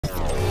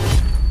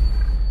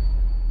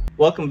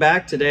Welcome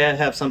back. Today I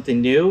have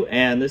something new,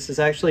 and this is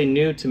actually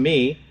new to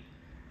me.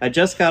 I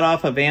just got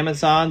off of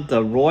Amazon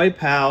the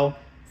RoyPow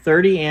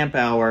 30 amp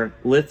hour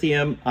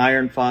lithium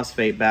iron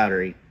phosphate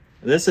battery.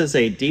 This is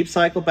a deep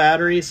cycle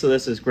battery, so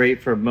this is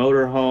great for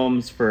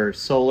motorhomes, for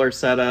solar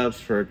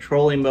setups, for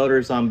trolling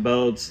motors on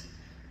boats,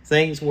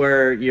 things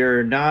where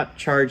you're not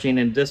charging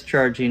and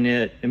discharging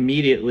it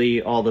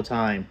immediately all the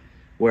time,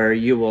 where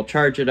you will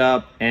charge it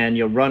up and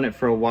you'll run it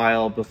for a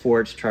while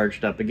before it's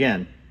charged up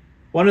again.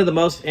 One of the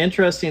most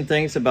interesting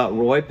things about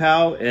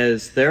RoyPow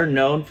is they're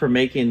known for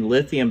making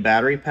lithium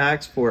battery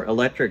packs for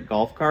electric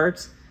golf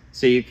carts,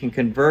 so you can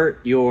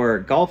convert your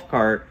golf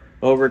cart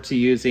over to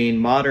using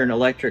modern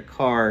electric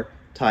car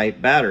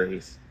type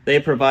batteries.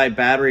 They provide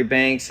battery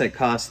banks that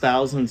cost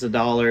thousands of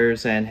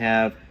dollars and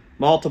have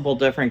multiple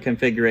different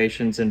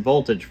configurations and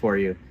voltage for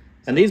you.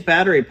 And these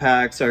battery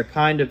packs are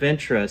kind of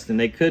interesting.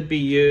 They could be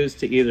used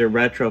to either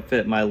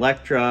retrofit my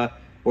Electra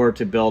or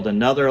to build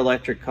another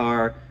electric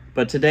car.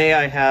 But today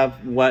I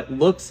have what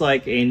looks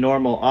like a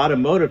normal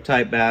automotive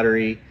type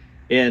battery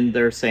in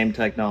their same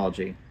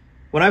technology.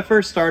 When I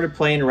first started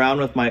playing around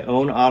with my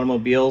own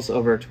automobiles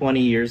over 20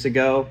 years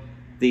ago,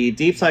 the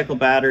deep cycle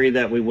battery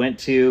that we went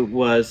to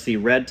was the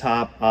Red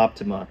Top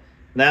Optima.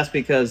 And that's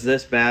because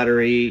this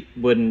battery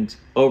wouldn't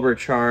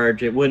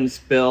overcharge, it wouldn't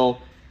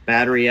spill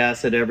battery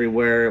acid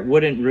everywhere, it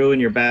wouldn't ruin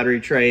your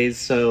battery trays.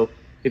 So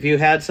if you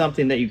had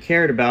something that you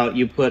cared about,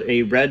 you put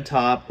a red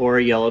top or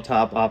a yellow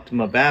top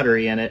Optima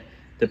battery in it,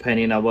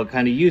 depending on what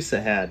kind of use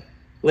it had.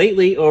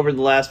 Lately, over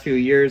the last few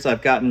years,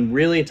 I've gotten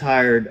really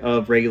tired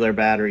of regular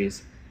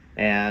batteries,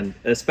 and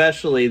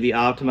especially the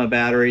Optima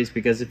batteries,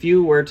 because if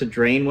you were to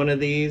drain one of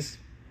these,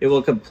 it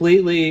will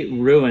completely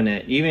ruin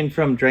it. Even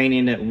from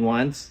draining it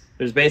once,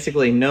 there's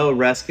basically no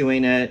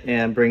rescuing it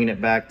and bringing it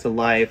back to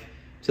life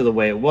to the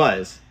way it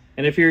was.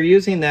 And if you're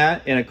using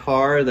that in a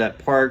car that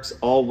parks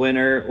all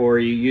winter or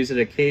you use it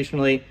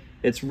occasionally,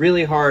 it's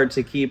really hard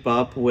to keep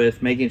up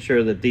with making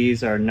sure that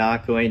these are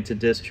not going to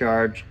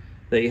discharge,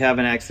 that you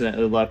haven't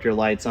accidentally left your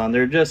lights on.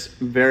 They're just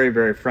very,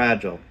 very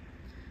fragile.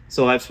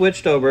 So I've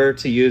switched over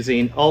to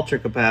using ultra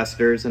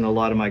capacitors in a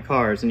lot of my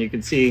cars, and you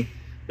can see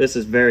this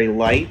is very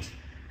light,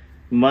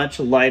 much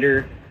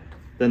lighter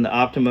than the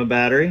Optima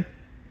battery.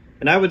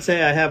 And I would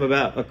say I have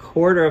about a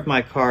quarter of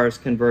my cars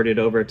converted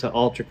over to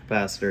ultra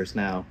capacitors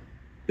now.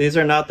 These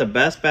are not the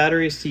best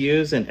batteries to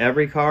use in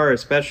every car,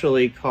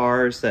 especially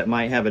cars that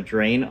might have a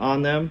drain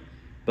on them.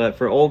 But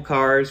for old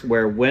cars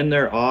where when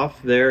they're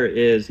off, there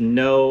is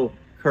no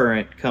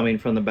current coming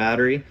from the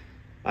battery,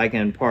 I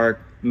can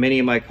park many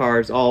of my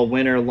cars all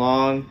winter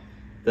long.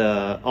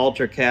 The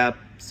Ultra Cap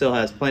still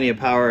has plenty of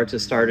power to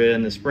start it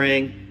in the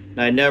spring.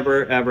 And I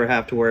never ever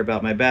have to worry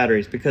about my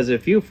batteries, because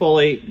if you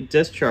fully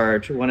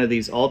discharge one of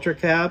these Ultra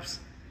Caps,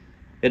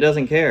 it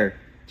doesn't care.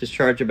 Just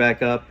charge it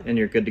back up and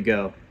you're good to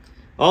go.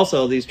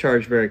 Also, these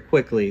charge very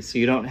quickly, so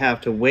you don't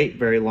have to wait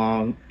very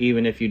long,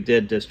 even if you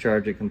did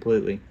discharge it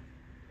completely.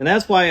 And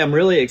that's why I'm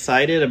really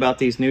excited about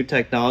these new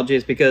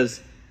technologies, because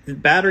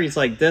batteries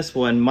like this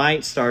one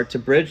might start to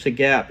bridge the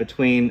gap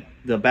between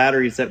the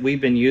batteries that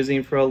we've been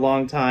using for a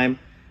long time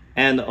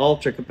and the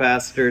ultra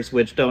capacitors,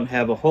 which don't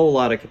have a whole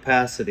lot of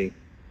capacity.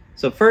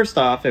 So first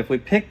off, if we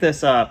pick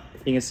this up,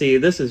 you can see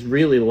this is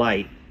really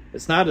light.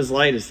 It's not as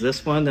light as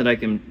this one that I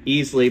can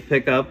easily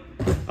pick up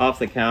off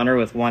the counter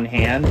with one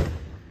hand.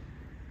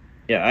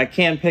 Yeah, I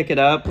can pick it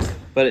up,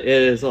 but it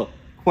is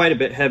quite a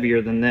bit heavier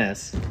than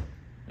this.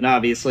 And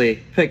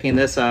obviously, picking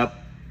this up,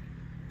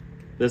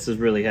 this is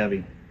really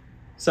heavy.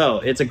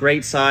 So it's a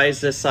great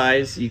size. This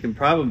size you can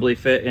probably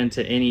fit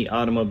into any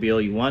automobile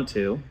you want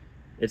to.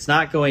 It's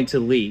not going to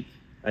leak.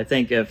 I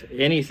think if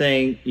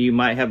anything, you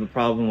might have a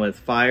problem with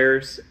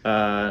fires,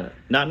 not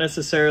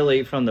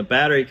necessarily from the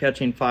battery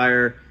catching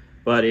fire,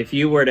 but if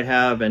you were to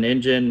have an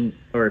engine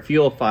or a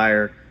fuel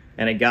fire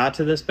and it got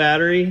to this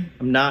battery,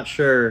 I'm not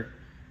sure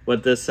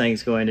what this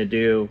thing's going to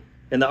do.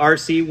 In the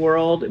RC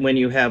world, when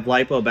you have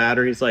LiPo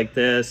batteries like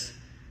this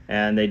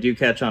and they do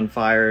catch on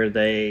fire,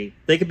 they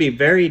could be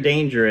very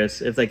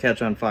dangerous if they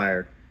catch on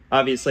fire.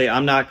 Obviously,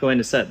 I'm not going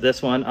to set this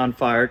one on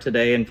fire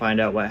today and find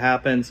out what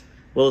happens.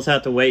 We'll just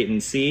have to wait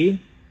and see.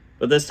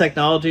 But this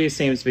technology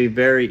seems to be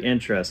very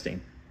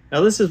interesting. Now,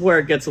 this is where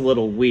it gets a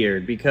little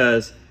weird,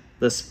 because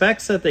the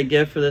specs that they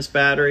give for this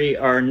battery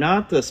are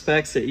not the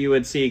specs that you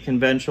would see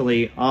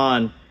conventionally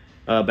on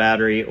a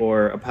battery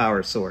or a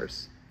power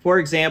source. For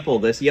example,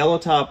 this yellow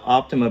top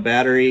Optima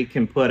battery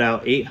can put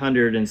out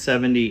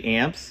 870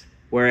 amps,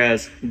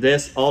 whereas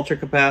this ultra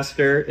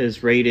capacitor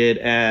is rated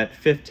at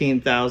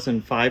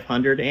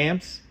 15,500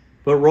 amps.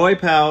 But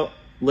RoyPow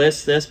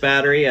lists this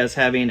battery as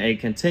having a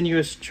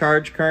continuous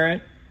charge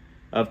current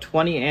of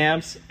 20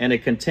 amps and a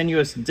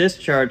continuous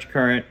discharge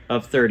current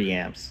of 30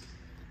 amps.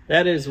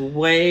 That is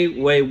way,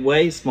 way,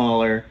 way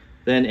smaller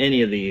than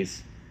any of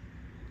these.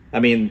 I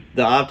mean,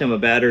 the Optima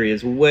battery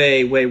is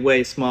way, way,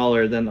 way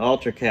smaller than the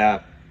Ultra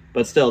Cap.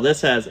 But still,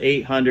 this has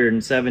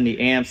 870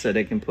 amps that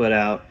it can put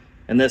out,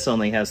 and this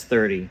only has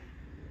 30.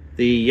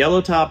 The yellow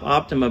top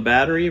Optima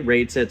battery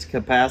rates its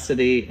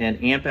capacity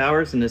in amp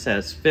hours, and this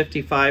has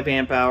 55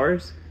 amp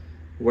hours.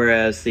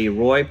 whereas the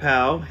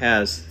RoyPow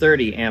has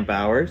 30 amp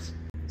hours.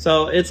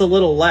 So it's a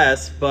little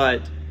less,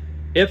 but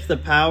if the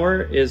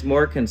power is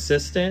more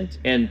consistent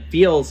and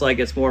feels like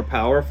it's more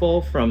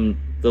powerful from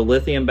the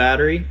lithium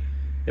battery,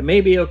 it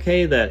may be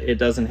okay that it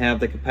doesn't have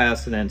the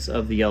capacitance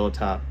of the yellow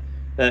top.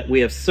 That we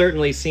have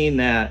certainly seen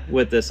that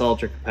with this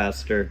ultra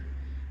capacitor.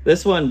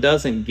 This one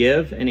doesn't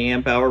give an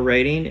amp hour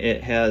rating.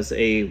 It has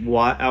a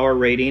watt hour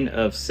rating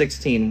of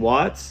 16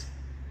 watts.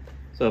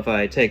 So if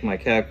I take my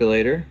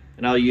calculator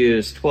and I'll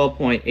use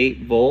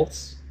 12.8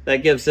 volts, that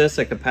gives this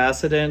a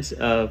capacitance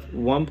of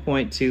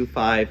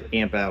 1.25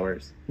 amp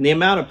hours. And the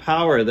amount of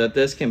power that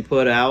this can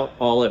put out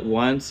all at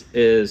once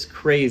is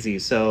crazy.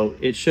 So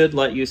it should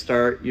let you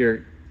start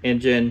your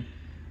engine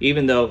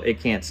even though it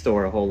can't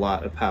store a whole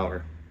lot of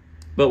power.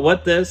 But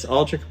what this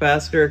ultra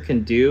capacitor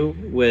can do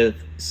with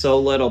so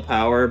little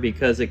power,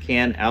 because it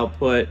can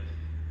output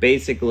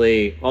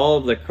basically all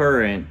of the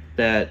current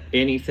that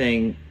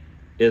anything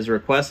is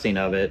requesting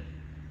of it,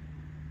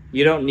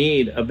 you don't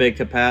need a big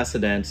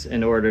capacitance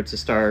in order to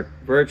start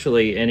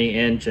virtually any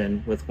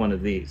engine with one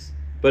of these.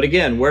 But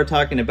again, we're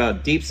talking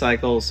about deep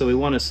cycles, so we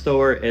want to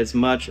store as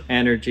much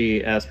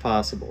energy as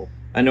possible.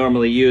 I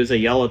normally use a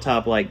yellow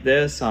top like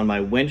this on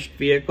my winched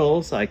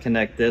vehicles. I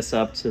connect this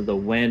up to the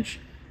winch,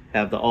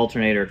 have the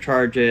alternator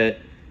charge it,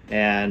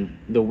 and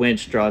the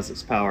winch draws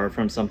its power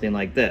from something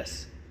like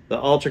this. The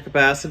ultra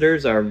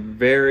capacitors are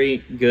very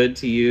good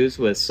to use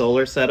with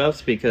solar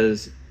setups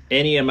because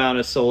any amount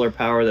of solar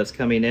power that's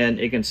coming in,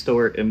 it can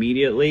store it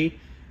immediately.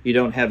 You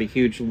don't have a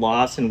huge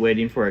loss in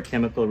waiting for a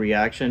chemical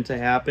reaction to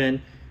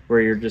happen where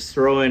you're just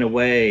throwing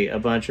away a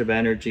bunch of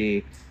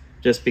energy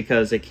just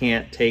because it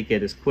can't take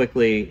it as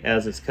quickly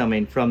as it's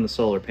coming from the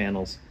solar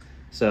panels.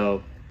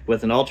 So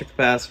with an ultra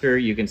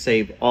capacitor, you can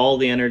save all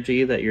the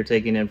energy that you're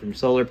taking in from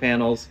solar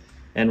panels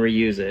and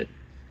reuse it.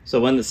 So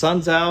when the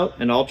sun's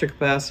out, an ultra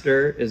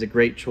capacitor is a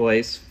great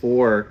choice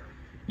for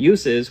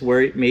uses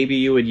where maybe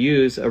you would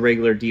use a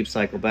regular deep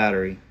cycle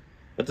battery.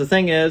 But the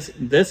thing is,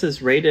 this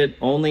is rated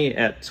only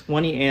at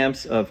 20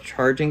 amps of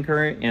charging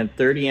current and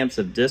 30 amps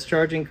of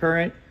discharging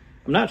current.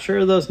 I'm not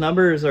sure those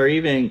numbers are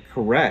even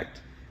correct.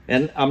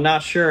 And I'm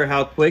not sure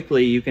how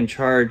quickly you can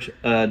charge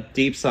a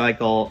deep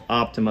cycle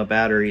Optima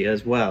battery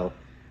as well.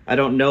 I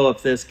don't know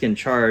if this can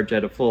charge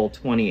at a full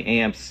 20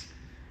 amps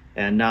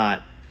and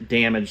not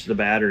damage the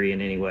battery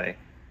in any way.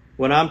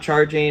 When I'm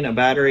charging a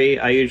battery,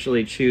 I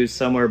usually choose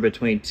somewhere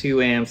between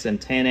 2 amps and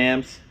 10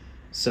 amps.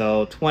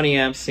 So 20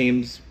 amps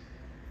seems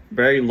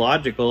very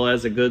logical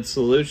as a good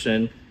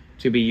solution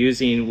to be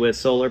using with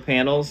solar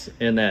panels,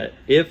 in that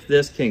if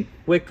this can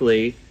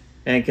quickly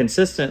and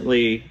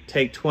consistently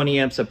take 20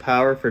 amps of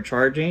power for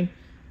charging,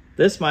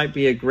 this might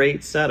be a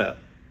great setup.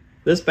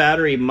 This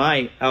battery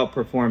might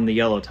outperform the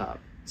yellow top.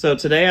 So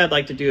today I'd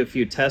like to do a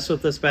few tests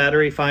with this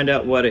battery, find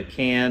out what it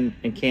can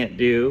and can't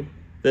do.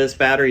 This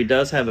battery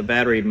does have a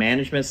battery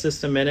management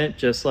system in it,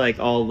 just like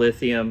all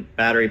lithium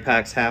battery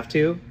packs have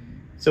to.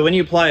 So when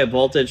you apply a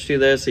voltage to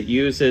this, it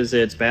uses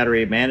its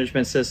battery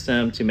management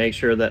system to make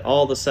sure that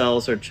all the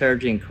cells are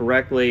charging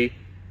correctly.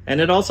 And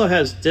it also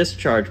has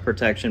discharge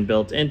protection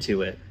built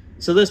into it.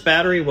 So this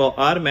battery will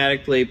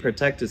automatically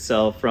protect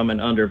itself from an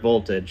under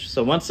voltage.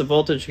 So once the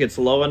voltage gets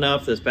low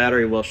enough, this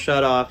battery will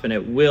shut off and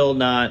it will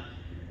not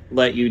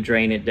let you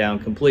drain it down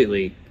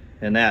completely.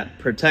 And that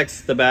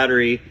protects the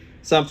battery,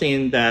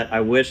 something that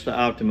I wish the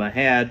Optima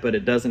had, but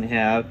it doesn't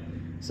have.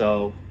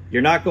 So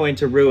you're not going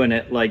to ruin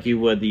it like you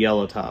would the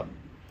yellow top.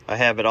 I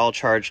have it all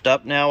charged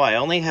up now. I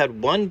only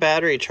had one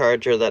battery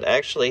charger that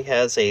actually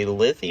has a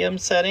lithium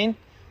setting,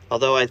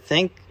 although I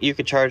think you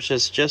could charge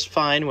this just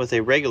fine with a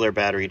regular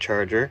battery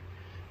charger,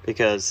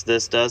 because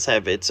this does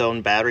have its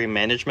own battery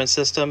management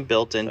system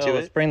built into it.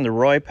 Let's bring the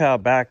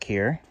RoyPow back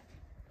here.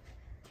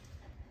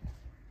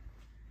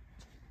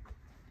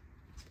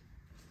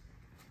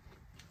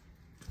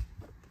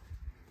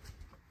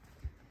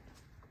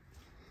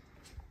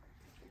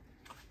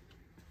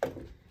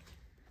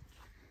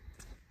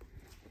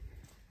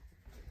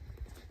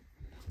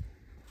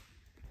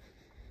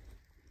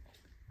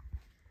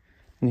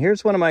 And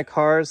here's one of my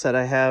cars that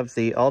I have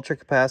the ultra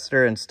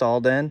capacitor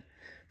installed in.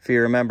 If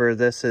you remember,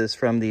 this is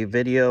from the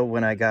video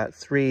when I got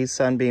 3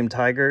 Sunbeam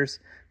Tigers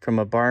from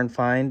a barn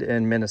find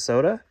in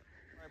Minnesota.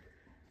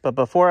 But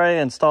before I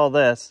install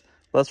this,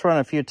 let's run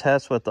a few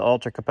tests with the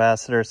ultra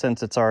capacitor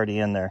since it's already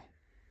in there.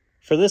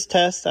 For this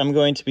test, I'm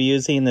going to be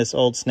using this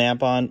old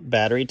Snap-on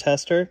battery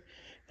tester,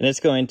 and it's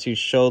going to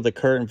show the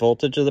current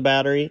voltage of the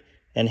battery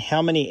and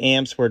how many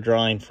amps we're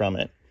drawing from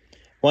it.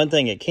 One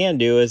thing it can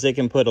do is it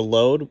can put a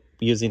load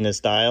using this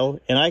dial,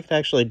 and I can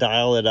actually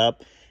dial it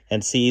up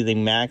and see the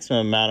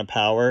maximum amount of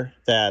power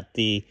that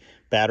the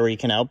battery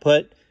can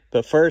output.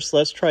 But first,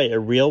 let's try a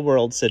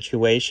real-world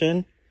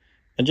situation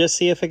and just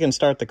see if it can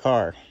start the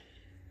car.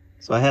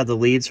 So I have the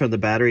leads for the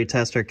battery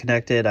tester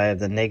connected. I have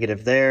the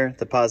negative there,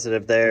 the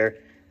positive there,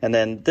 and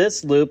then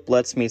this loop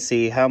lets me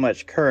see how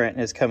much current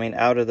is coming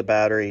out of the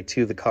battery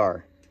to the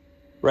car.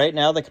 Right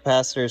now the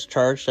capacitor is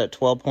charged at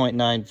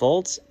 12.9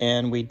 volts,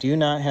 and we do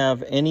not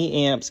have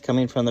any amps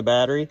coming from the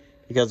battery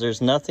because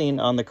there's nothing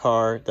on the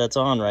car that's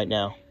on right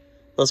now.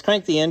 Let's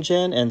crank the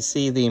engine and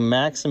see the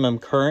maximum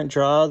current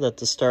draw that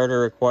the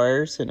starter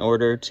requires in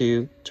order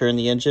to turn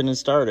the engine and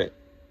start it.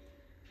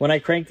 When I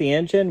crank the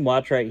engine,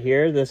 watch right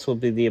here, this will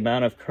be the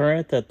amount of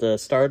current that the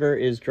starter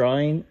is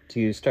drawing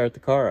to start the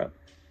car up.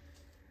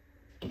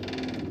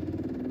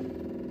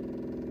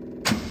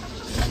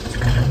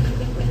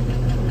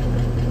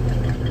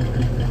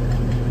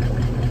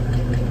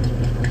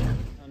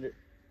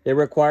 It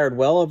required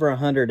well over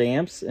 100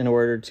 amps in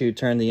order to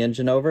turn the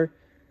engine over.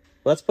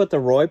 Let's put the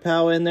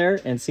RoyPow in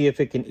there and see if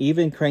it can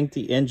even crank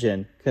the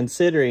engine,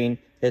 considering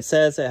it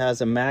says it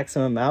has a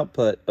maximum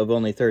output of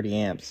only 30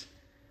 amps.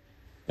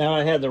 Now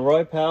I have the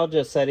RoyPow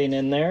just setting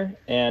in there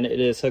and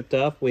it is hooked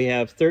up. We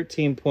have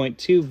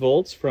 13.2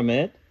 volts from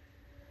it.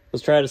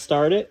 Let's try to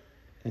start it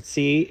and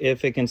see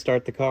if it can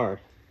start the car.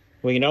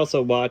 We can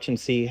also watch and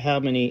see how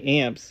many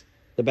amps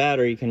the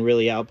battery can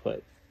really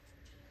output.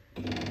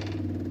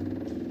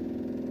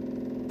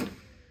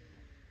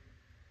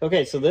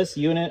 Okay, so this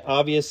unit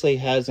obviously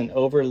has an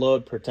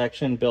overload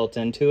protection built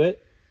into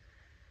it.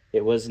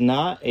 It was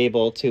not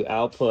able to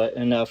output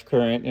enough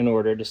current in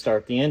order to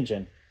start the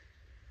engine.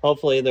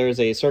 Hopefully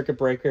there's a circuit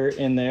breaker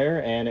in there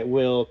and it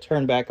will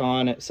turn back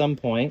on at some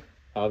point.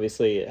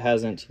 Obviously it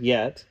hasn't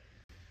yet.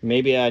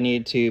 Maybe I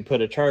need to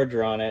put a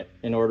charger on it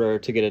in order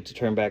to get it to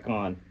turn back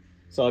on.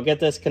 So I'll get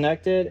this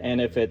connected,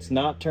 and if it's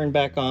not turned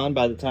back on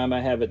by the time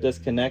I have it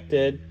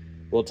disconnected,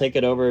 we'll take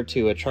it over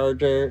to a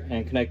charger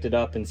and connect it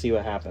up and see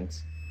what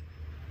happens.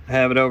 I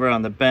have it over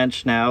on the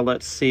bench now.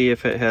 Let's see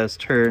if it has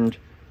turned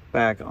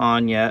back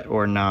on yet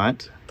or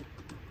not.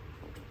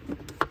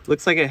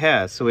 Looks like it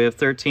has. So we have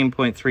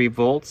 13.3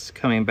 volts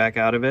coming back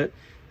out of it.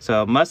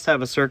 So it must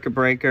have a circuit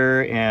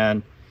breaker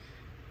and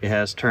it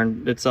has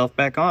turned itself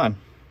back on.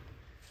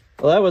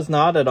 Well, that was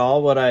not at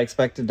all what I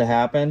expected to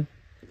happen.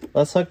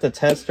 Let's hook the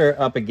tester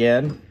up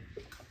again,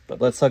 but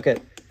let's hook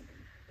it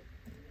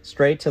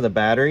straight to the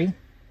battery.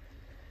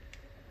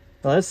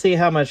 Well, let's see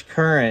how much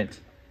current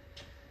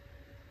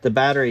the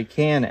battery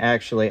can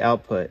actually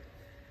output.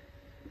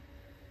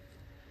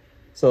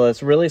 So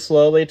let's really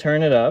slowly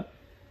turn it up.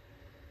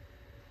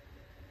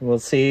 We'll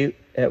see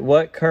at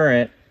what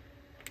current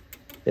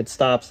it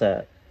stops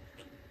at.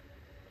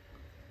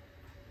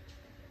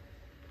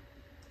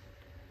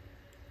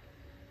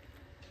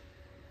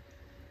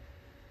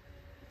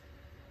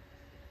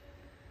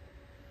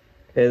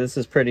 Okay, this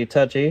is pretty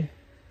touchy.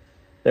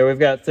 There we've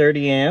got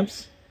 30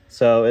 amps,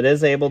 so it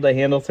is able to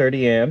handle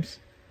 30 amps.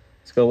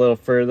 Let's go a little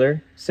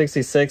further.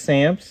 66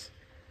 amps.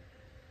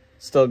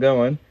 Still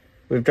going.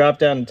 We've dropped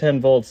down to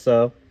 10 volts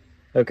though.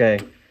 Okay.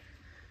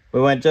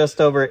 We went just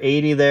over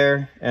 80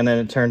 there, and then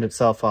it turned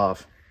itself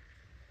off.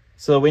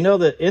 So we know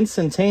that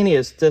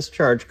instantaneous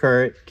discharge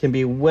current can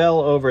be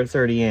well over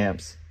 30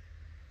 amps.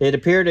 It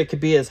appeared it could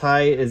be as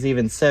high as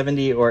even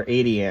 70 or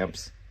 80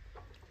 amps.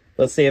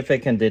 Let's see if it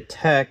can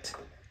detect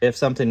if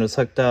something was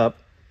hooked up,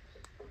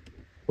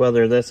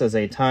 whether this is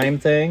a time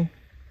thing.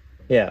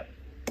 Yeah.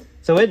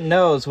 So it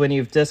knows when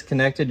you've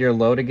disconnected your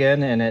load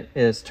again and it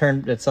has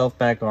turned itself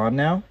back on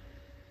now.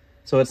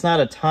 So it's not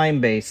a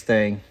time-based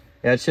thing.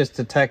 It's just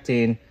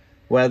detecting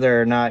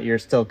whether or not you're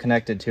still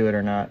connected to it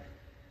or not.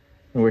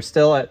 And we're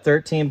still at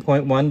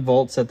 13.1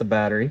 volts at the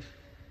battery.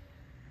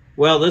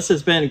 Well, this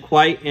has been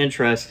quite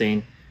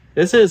interesting.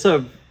 This is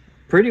a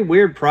pretty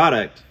weird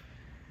product.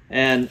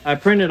 And I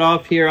printed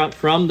off here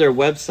from their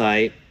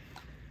website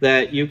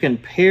that you can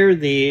pair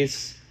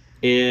these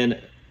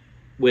in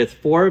with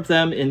 4 of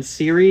them in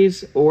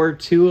series or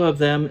 2 of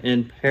them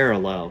in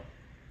parallel.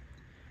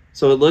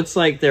 So it looks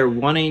like they're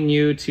wanting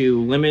you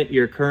to limit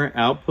your current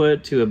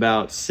output to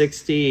about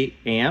 60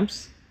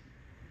 amps.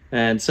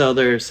 And so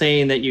they're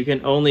saying that you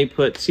can only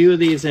put 2 of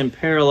these in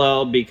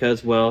parallel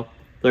because, well,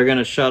 they're going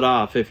to shut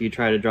off if you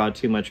try to draw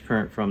too much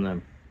current from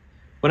them.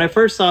 When I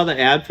first saw the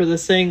ad for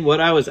this thing, what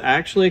I was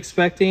actually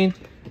expecting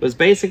was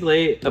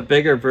basically a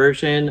bigger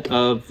version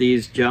of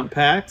these jump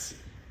packs,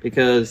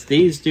 because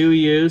these do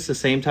use the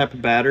same type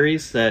of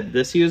batteries that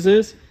this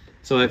uses.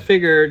 So I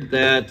figured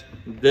that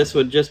this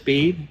would just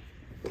be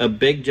a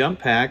big jump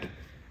pack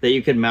that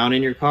you could mount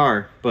in your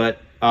car,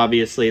 but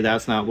obviously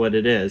that's not what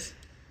it is.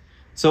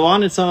 So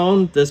on its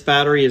own, this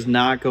battery is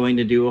not going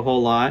to do a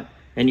whole lot,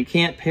 and you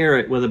can't pair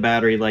it with a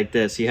battery like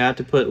this. You have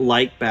to put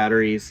like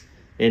batteries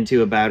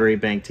into a battery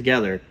bank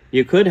together.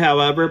 You could,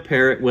 however,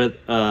 pair it with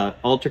an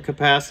ultra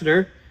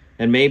capacitor,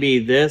 and maybe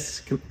this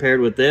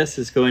compared with this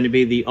is going to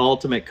be the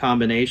ultimate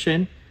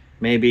combination.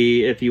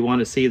 Maybe if you want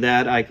to see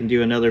that, I can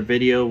do another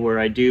video where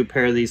I do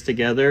pair these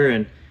together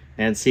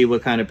and see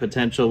what kind of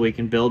potential we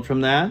can build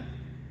from that.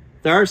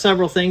 There are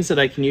several things that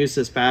I can use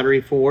this battery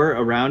for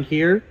around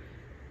here,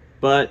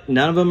 but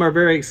none of them are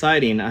very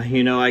exciting.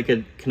 You know, I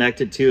could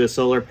connect it to a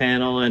solar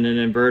panel and an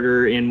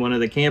inverter in one of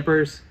the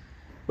campers,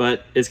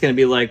 but it's going to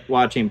be like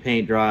watching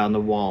paint dry on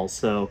the wall.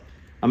 So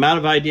I'm out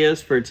of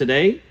ideas for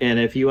today, and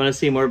if you want to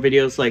see more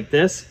videos like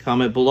this,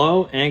 comment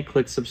below and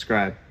click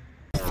subscribe.